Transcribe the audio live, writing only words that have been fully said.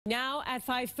Now at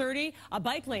 5:30, a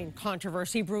bike lane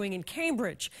controversy brewing in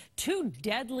Cambridge. Two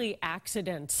deadly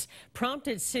accidents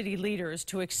prompted city leaders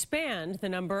to expand the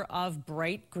number of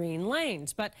bright green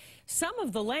lanes. But some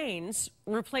of the lanes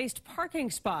replaced parking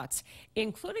spots,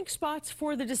 including spots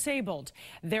for the disabled.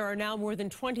 There are now more than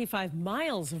 25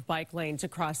 miles of bike lanes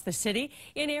across the city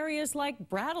in areas like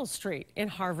Brattle Street in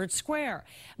Harvard Square.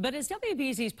 But as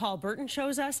WBZ's Paul Burton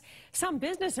shows us, some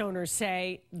business owners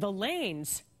say the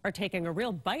lanes are taking a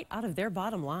real bite out of their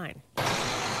bottom line.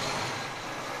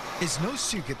 It's no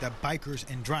secret that bikers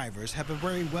and drivers have a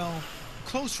very,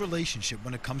 close relationship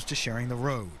when it comes to sharing the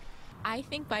road. I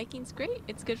think biking's great.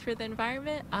 It's good for the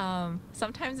environment.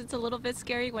 Sometimes it's a little bit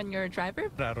scary when you're a driver.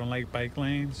 I don't like bike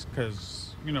lanes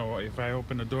because, if I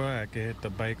open the door, I can hit the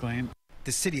bike lane.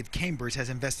 The city of Cambridge has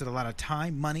invested a lot of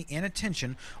time, money, and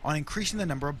attention on increasing the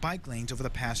number of bike lanes over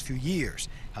the past few years,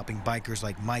 helping bikers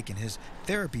like Mike and his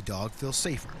therapy dog feel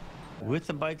safer. With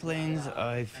the bike lanes,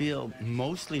 I feel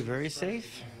mostly very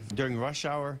safe. During rush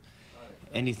hour,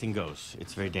 anything goes.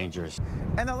 It's very dangerous.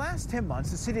 In the last 10 months,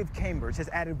 the city of Cambridge has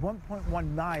added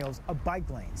 1.1 miles of bike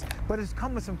lanes, but it's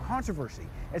come with some controversy,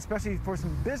 especially for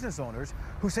some business owners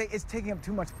who say it's taking up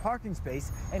too much parking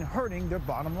space and hurting their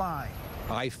bottom line.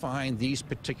 I find these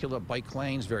particular bike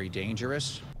lanes very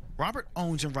dangerous. Robert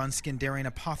owns and runs Skindarian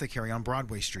Apothecary on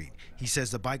Broadway Street. He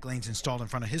says the bike lanes installed in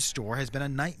front of his store has been a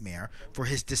nightmare for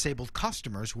his disabled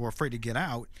customers who are afraid to get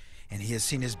out, and he has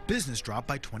seen his business drop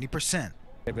by 20%.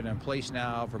 They've been in place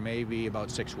now for maybe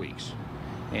about 6 weeks.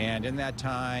 And in that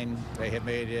time, they have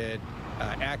made it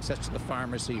access to the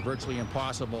pharmacy virtually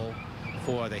impossible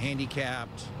for the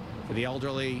handicapped, for the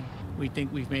elderly. We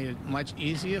think we've made it much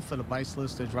easier for the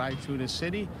bicyclists to drive through the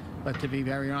city, but to be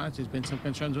very honest, there's been some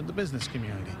concerns with the business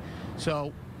community.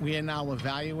 So we are now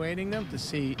evaluating them to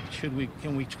see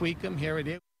can we tweak them here or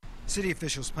there. City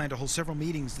officials plan to hold several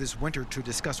meetings this winter to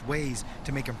discuss ways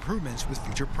to make improvements with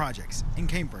future projects. In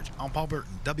Cambridge, I'm Paul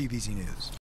Burton, WBZ News.